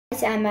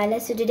guys, I'm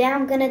Alice. So today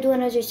I'm gonna do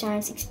another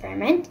science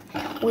experiment.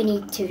 We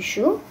need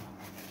tissue,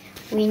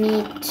 we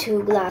need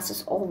 2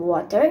 glasses of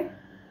water,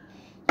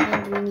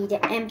 and we need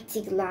an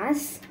empty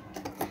glass,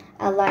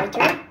 a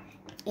lighter,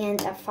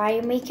 and a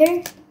fire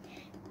maker,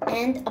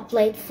 and a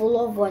plate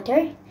full of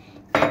water,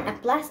 and a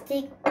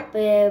plastic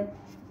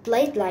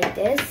plate like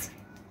this.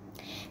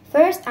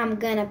 First, I'm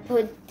gonna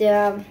put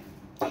the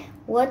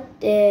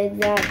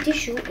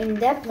tissue in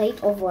the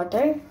plate of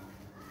water.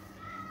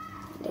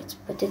 Let's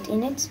put it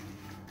in it.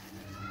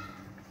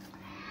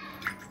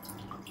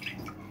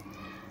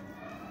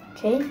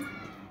 Okay.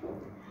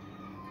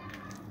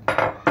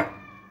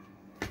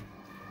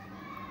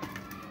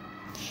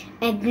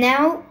 And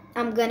now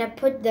I'm gonna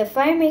put the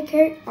fire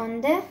maker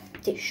on the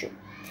tissue.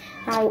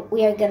 Now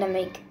we are gonna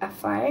make a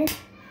fire.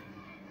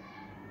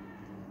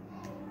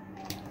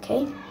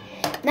 Okay.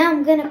 Now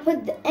I'm gonna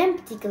put the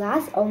empty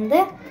glass on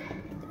the.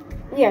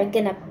 We are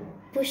gonna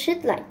push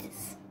it like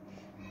this.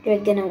 We're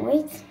gonna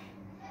wait.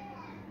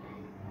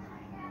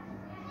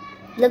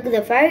 Look,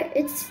 the fire,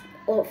 it's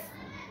off.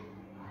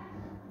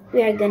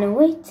 We are gonna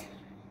wait.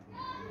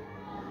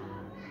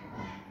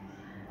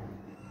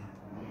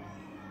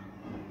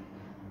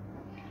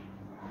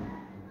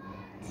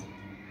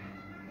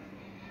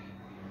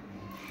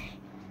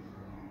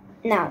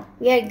 Now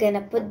we are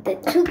gonna put the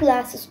 2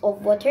 glasses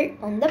of water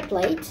on the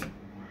plate.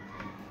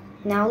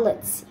 Now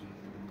let's see.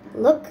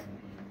 Look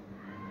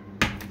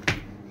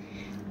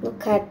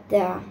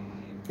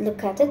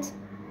at it.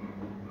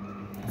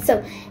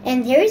 So,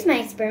 and here is my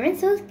experiment.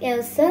 So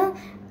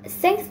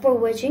thanks for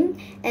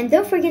watching, and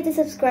don't forget to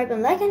subscribe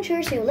and like and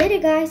share. See you later,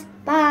 guys.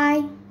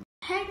 Bye.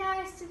 Hey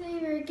guys, today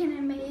we're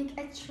gonna make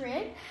a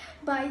trick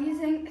by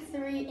using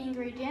 3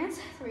 ingredients.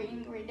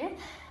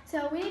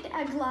 So we need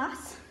a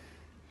glass,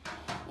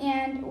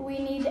 and we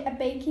need a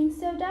baking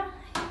soda,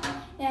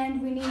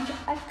 and we need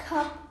a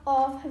cup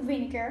of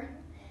vinegar.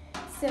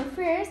 So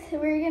first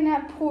we're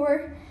gonna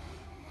pour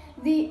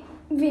the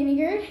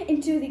vinegar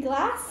into the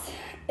glass.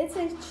 It's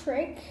a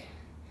trick,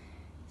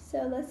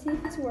 so let's see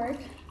if it's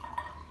works.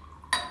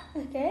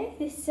 Okay,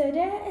 the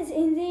soda is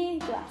in the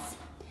glass.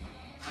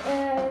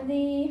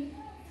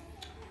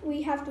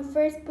 We have to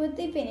first put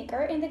the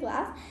vinegar in the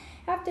glass.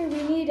 After,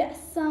 we need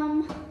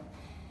some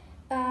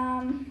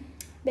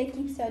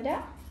baking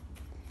soda.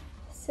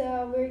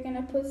 So we're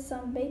gonna put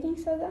some baking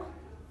soda.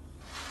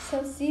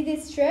 So see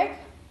this trick?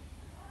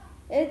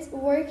 It's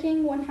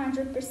working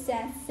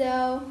 100%.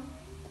 So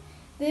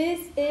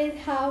this is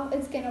how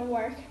it's gonna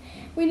work.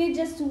 We need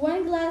just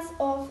 1 glass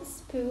of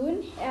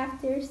spoon.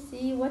 After,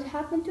 see what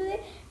happened to the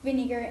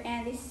vinegar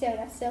and the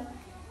soda. So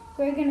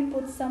we're gonna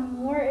put some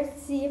more,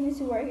 see if it's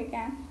work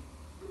again.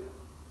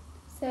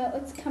 So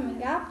it's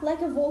coming up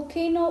like a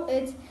volcano.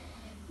 It's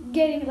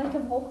getting like a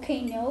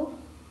volcano.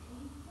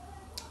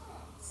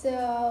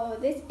 So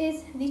this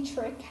is the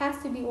trick, has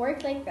to be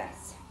worked like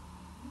this.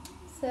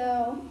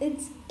 So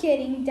it's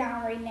getting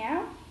down right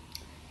now.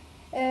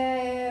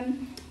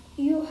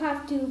 You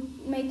have to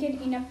make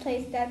it in a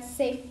place that's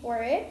safe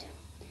for it.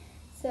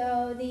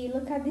 So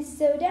look at the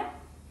soda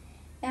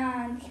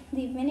and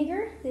the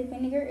vinegar. The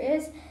vinegar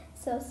is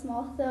so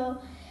small. So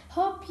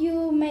hope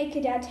you make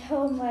it at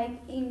home, like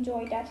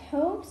enjoy it at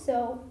home.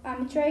 So I'm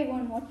gonna try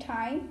one more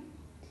time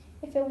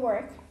if it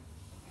works.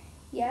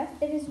 Yes,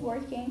 it is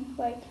working.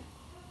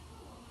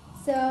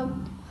 So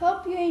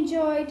hope you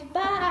enjoyed.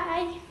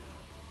 Bye.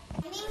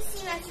 My name is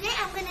Sima. Today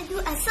I'm going to do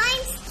a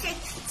science trick.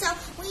 So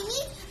we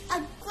need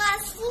a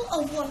glass full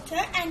of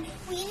water and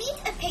we need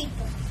a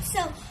paper.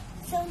 So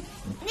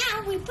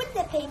now we put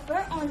the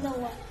paper on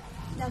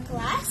the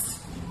glass.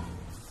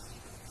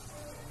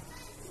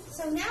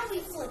 So now we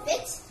flip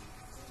it.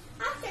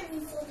 After we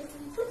flip it,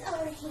 we put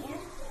our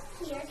hand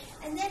here,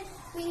 and then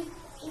we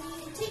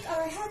take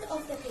our hand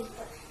off the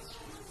paper.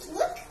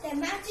 Look, the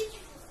magic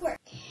works.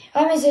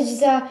 Hi Mr.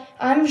 Jiza,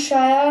 I'm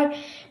Shayar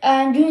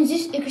and doing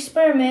this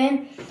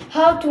experiment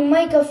how to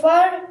make a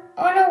fire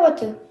on a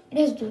water.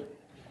 Let's do it.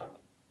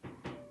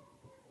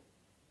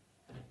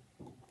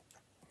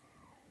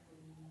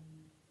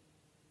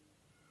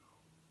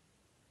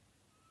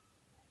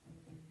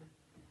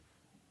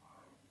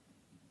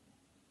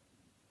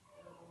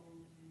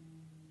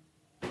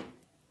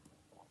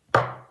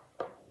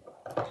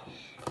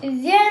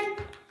 Then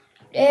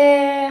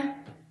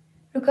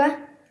look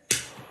at.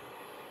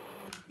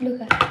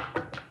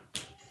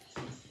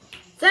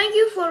 Thank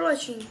you for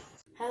watching.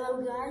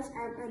 Hello guys,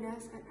 I'm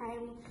Anas and I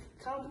am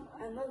come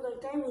another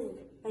time with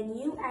a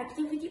new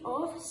activity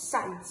of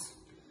science.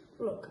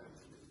 Look,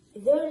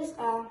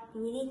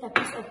 we need a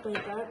piece of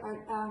paper and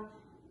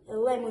a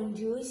lemon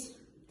juice,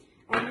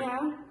 and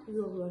now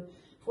we'll learn.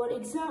 For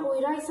example,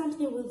 we write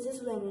something with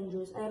this lemon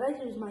juice. I write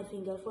it with my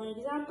finger. For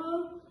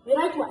example, we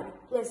write 1.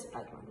 Let's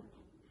write 1.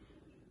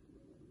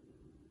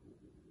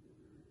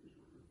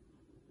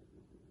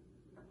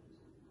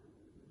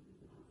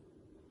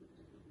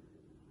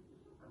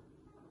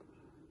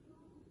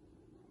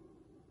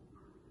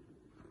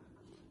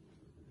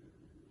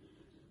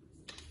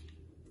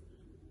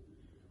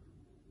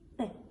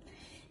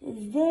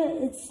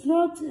 It's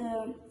not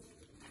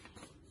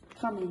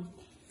coming.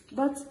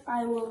 but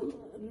I will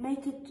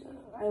make it.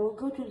 I will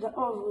go to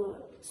the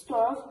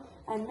stove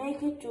and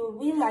make it to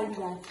be like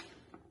that.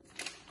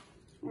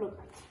 Look,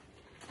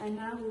 and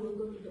now we will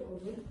go to the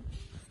oven.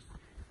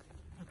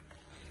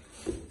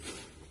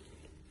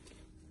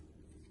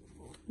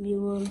 We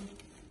will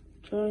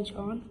turn it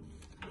on.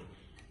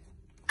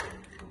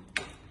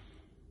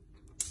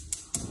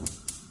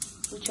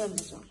 We turn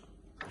this on.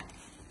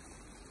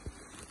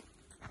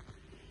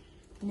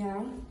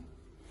 Now,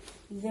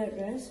 there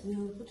is, we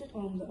will put it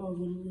on the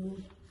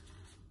oven.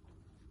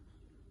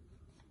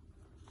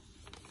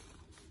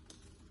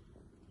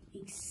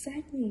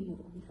 Exactly.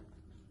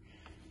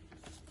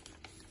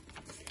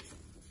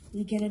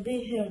 We're gonna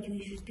be hurt.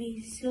 We should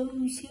be so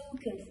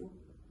careful.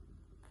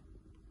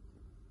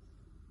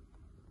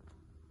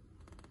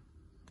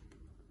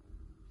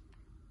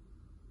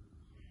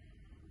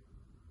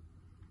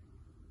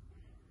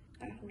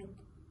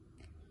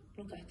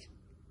 Look at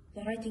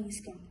the writing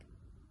is gone.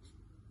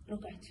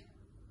 Look at.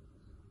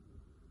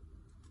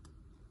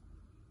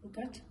 Look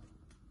at.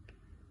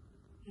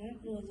 Look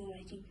at the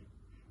writing.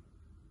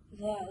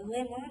 The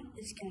lemon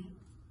is gone.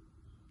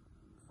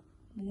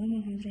 The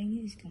lemon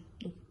handwriting is gone.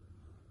 Look.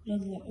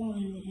 Look the O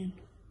and the N.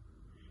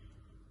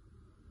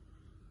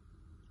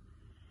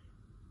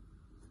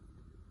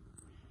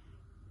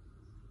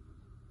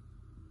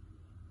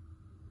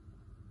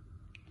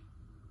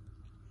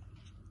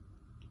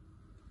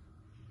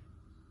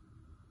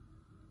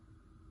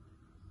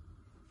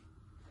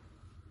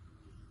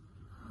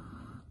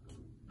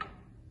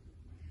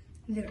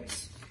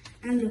 There's,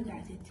 and look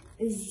at it.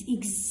 It's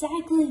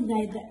exactly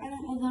like the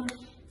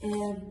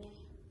other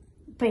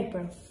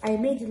paper. I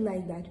made it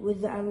like that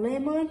with the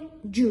lemon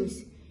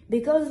juice,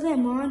 because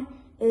lemon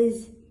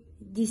is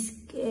this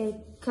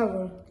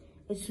color.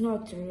 It's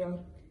not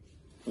real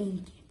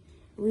ink.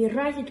 We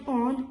write it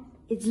on.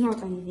 It's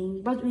not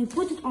anything, but we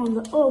put it on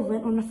the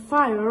oven on a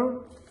fire.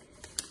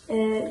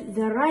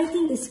 The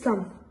writing is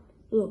come.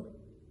 Look,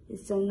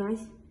 it's so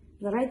nice.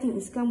 The writing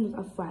is come with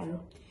a fire.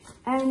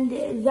 And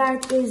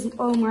that is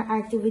all my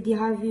activity.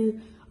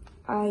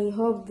 I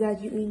hope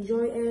that you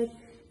enjoy it,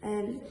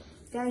 and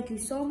thank you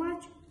so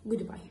much.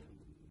 Goodbye.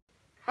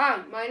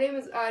 Hi, my name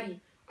is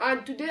Ari,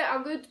 and today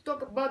I'm going to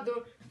talk about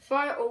the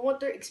fire or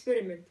water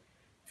experiment.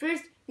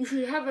 First, you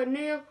should have a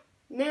nail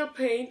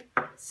paint.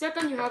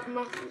 Second,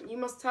 you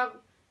must have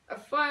a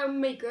fire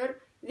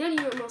maker. Then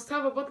you must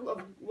have a bottle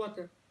of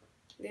water.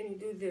 Then you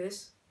do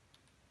this.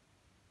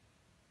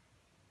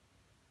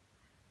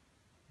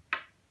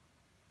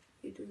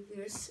 You do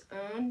this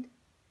and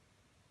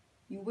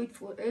you wait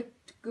for it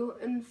to go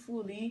in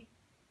fully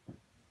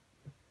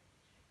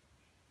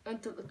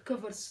until it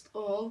covers it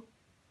all.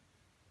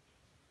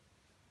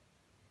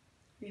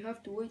 You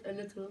have to wait a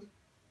little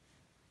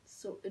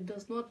so it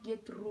does not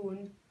get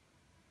ruined.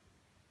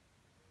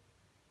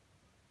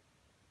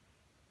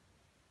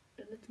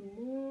 A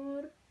little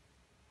more,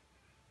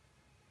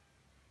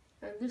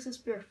 and this is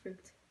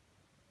perfect.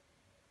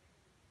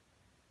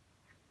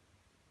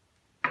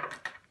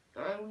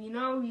 And we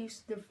now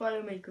use the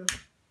fire maker.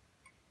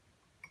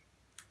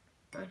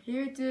 And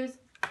here it is,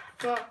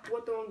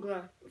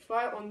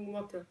 fire on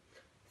water.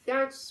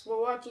 Thanks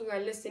for watching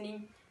and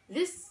listening.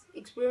 This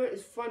experiment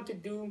is fun to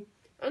do,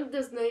 and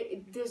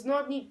it does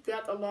not need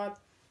that a lot.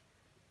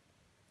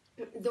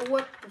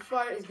 The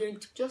fire is going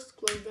to just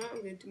close down.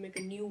 I'm going to make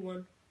a new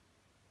one.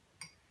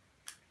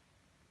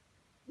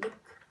 Look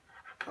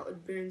how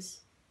it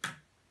burns.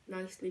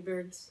 Nicely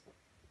burns.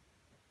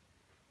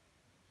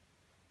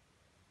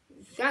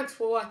 Thanks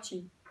for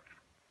watching.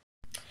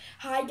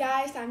 Hi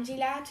guys, I'm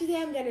Gila.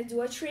 Today I'm gonna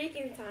do a trick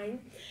in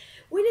time.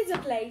 We need a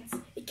plate,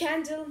 a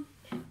candle,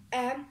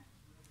 a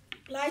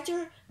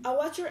lighter, a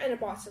water and a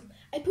bottle.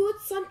 I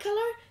put some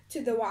color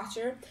to the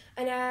water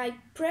and I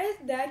press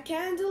the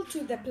candle to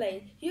the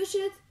plate. You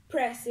should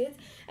press it,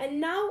 and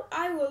now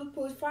I will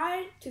put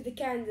fire to the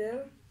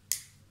candle.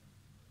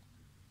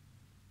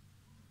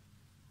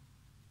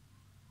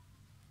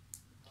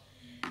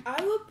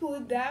 I will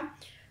put the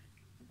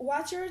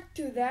water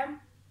to the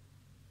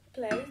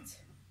plate.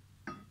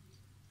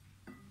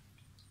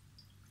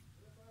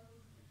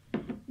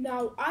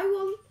 Now I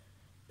will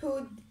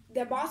put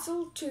the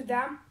bottle to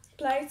the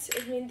plate,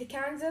 I mean the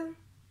candle.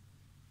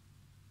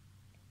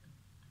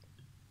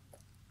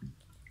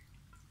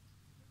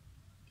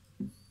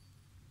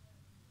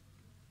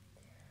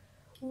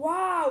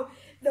 Wow,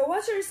 the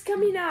water is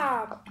coming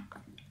up.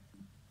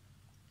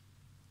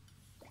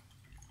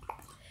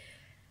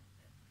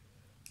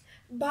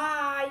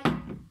 Bye.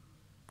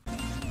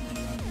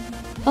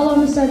 Hello,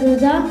 Mr.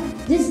 Rosa.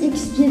 This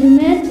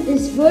experiment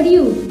is for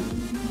you.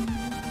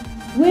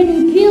 When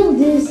you peel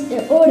this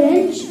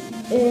orange,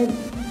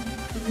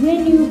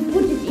 when you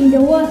put it in the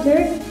water,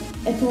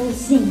 it will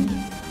sink.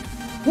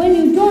 When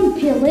you don't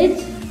peel it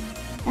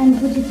and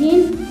put it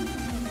in,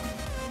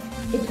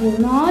 it will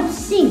not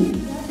sink.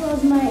 That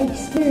was my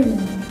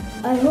experiment.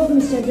 I hope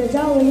Mr.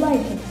 Jaza will like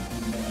it.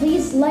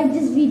 Please like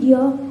this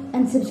video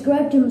and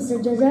subscribe to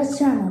Mr. Jaza's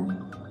channel.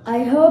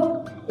 I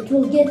hope it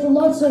will get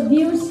lots of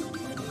views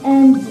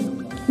and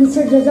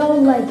Mr. Jaza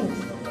will like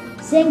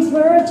it. Thanks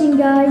for watching,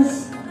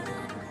 guys.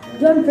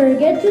 Don't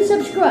forget to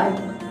subscribe.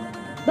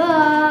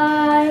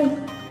 Bye.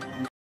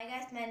 Hi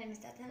guys, my name is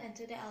Tatan and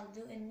today I'll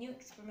do a new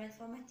experiment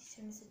for my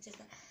teacher, Mr.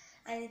 Jessa.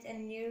 I need a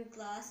new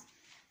glass,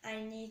 I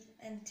need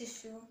a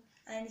tissue,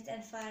 I need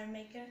a fire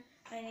maker,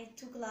 I need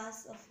 2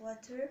 glasses of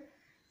water,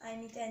 I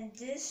need a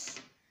dish,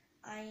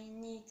 I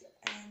need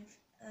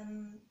a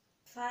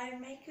fire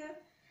maker,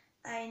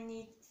 I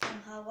need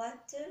some hot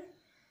water.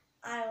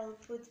 I will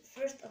put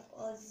first of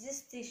all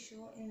this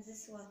tissue in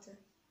this water.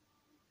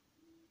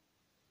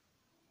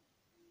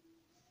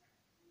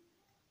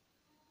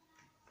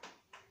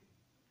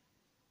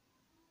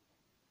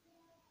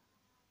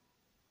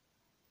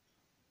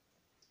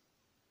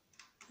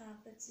 I'll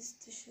put this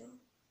tissue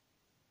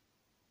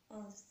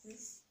of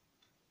this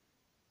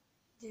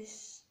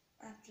dish.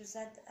 After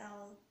that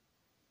I'll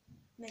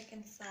make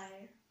a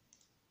fire.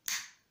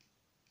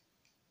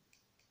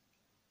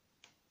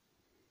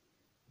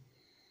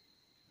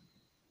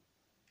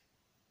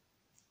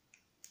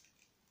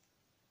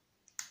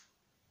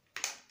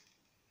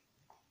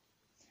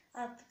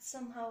 I'll put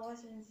some hot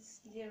water in this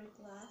little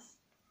glass.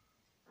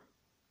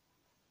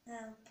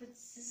 I'll put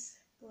this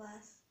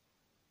glass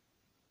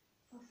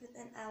of it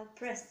and I'll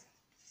press.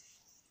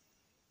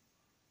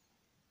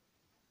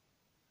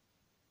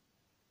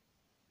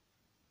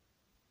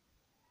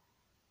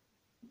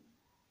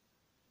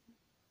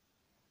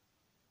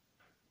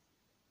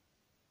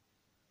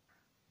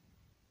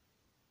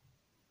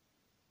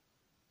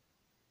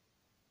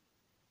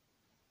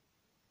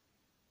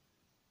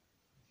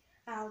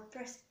 I'll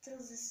press till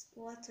this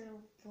water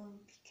will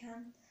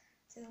become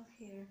till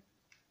here.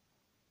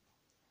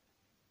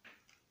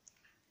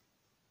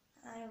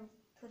 I'll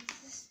put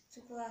these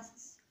 2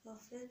 glasses of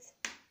it.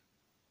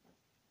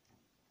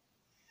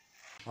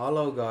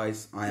 Hello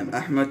guys, I am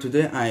Ahmed.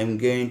 Today I am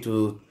going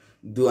to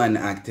do an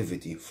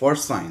activity for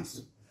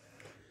science.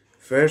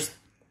 First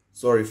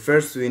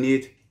we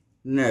need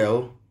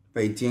nail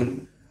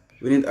painting,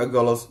 we need a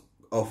glass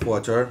of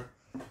water,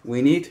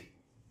 we need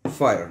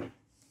fire.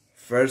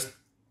 First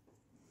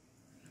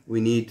we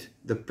need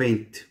the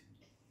paint,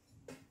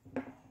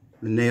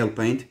 the nail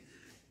paint.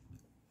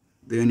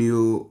 Then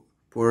you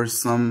pour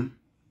some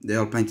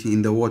nail paint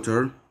in the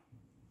water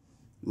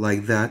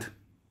like that.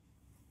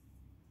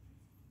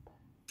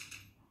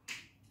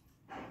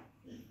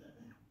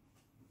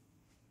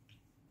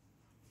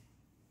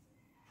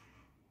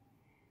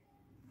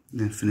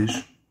 Then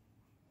finish.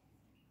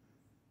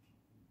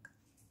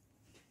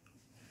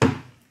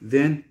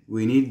 Then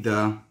we need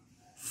the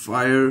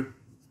fire.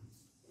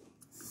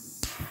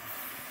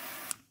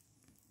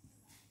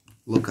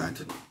 Look at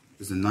it.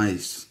 It's a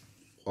nice.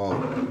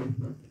 Wow.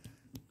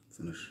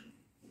 Finish.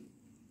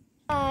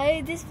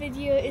 Hi, this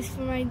video is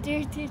for my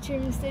dear teacher,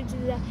 Mr.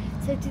 Jessa.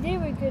 So today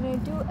we're gonna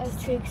do a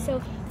trick. So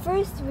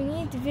first we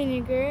need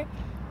vinegar,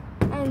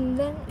 and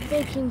then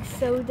baking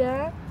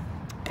soda,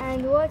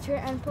 and water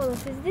and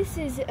molasses. This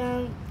is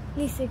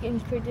nisik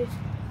in Kurdish.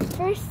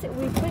 First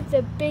we put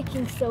the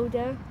baking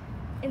soda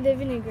in the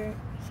vinegar.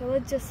 So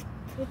let's just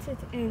put it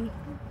in.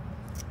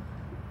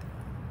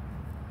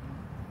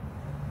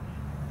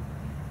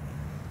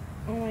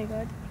 Oh my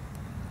god.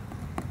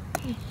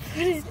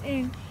 Put it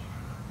in.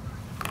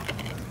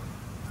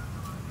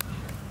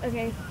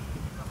 Okay.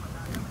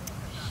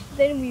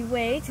 Then we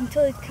wait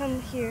until it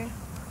comes here.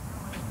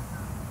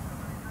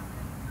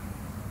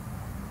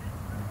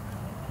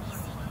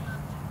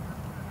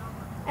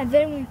 And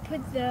then we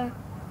put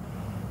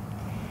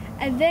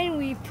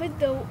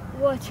the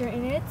water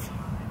in it.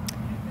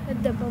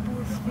 Let the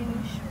bubbles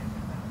finish.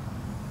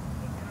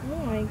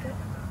 Oh my god.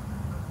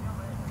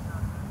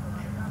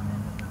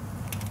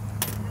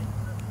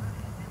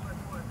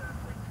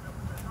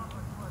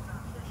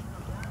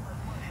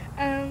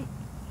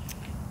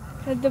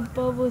 Let the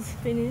bubbles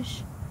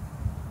finish.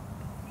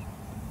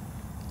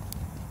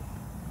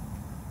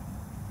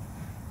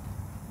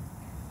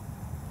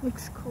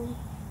 Looks cool.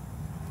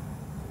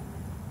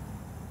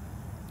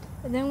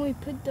 And then we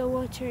put the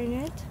water in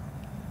it.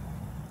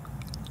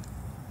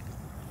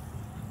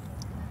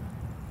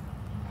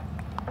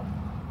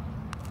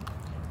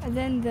 And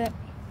then the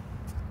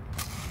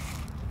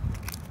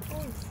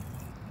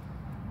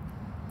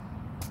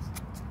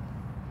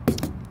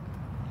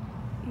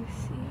you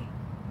see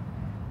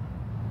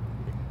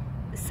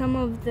some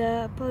of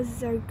the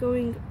pulses are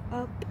going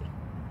up.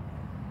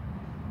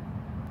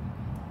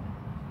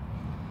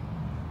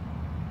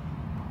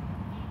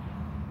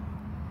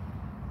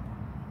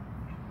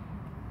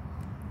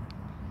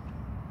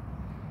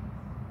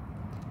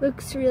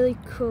 Looks really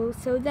cool.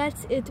 So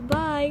that's it.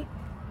 Bye.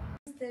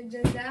 Mr.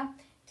 Jessa,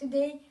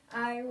 today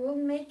I will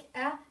make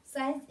a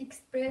science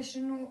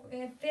expression.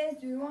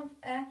 First we want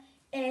a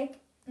egg,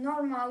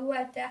 normal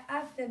water,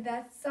 after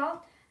that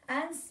salt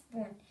and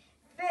spoon.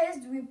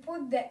 First we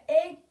put the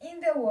egg in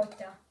the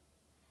water.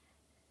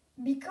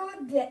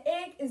 Because the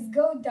egg is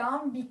go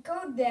down,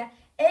 because the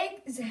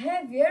egg is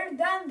heavier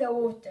than the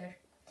water.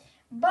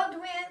 But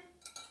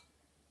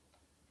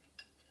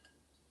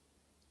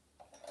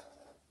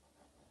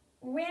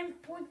when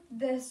put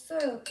the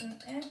soil in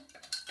it,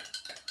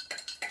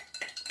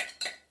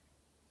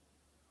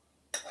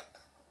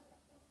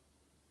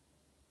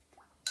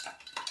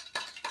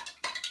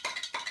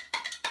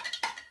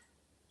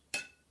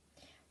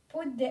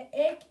 put the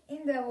egg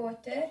in the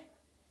water,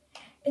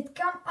 it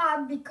come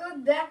up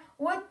because the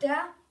water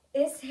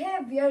is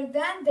heavier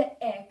than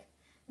the egg.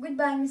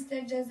 Goodbye,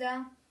 Mr.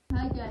 Jaza.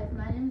 Hi guys,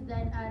 my name is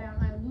Dan Aram.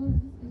 I'm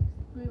doing this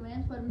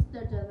experiment for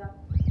Mr. Jaza.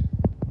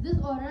 This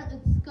orange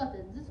is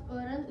cutted. This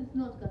orange is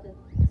not cutted.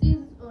 See,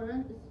 this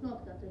orange is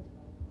not cutted.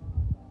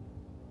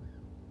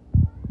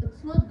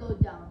 It's not go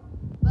down.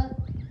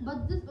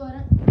 But this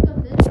orange is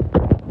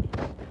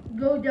cutted.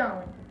 Go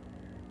down.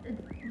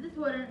 This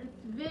orange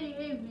is very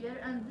heavier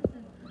and this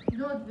is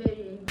not very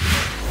heavy.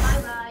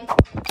 Bye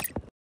bye.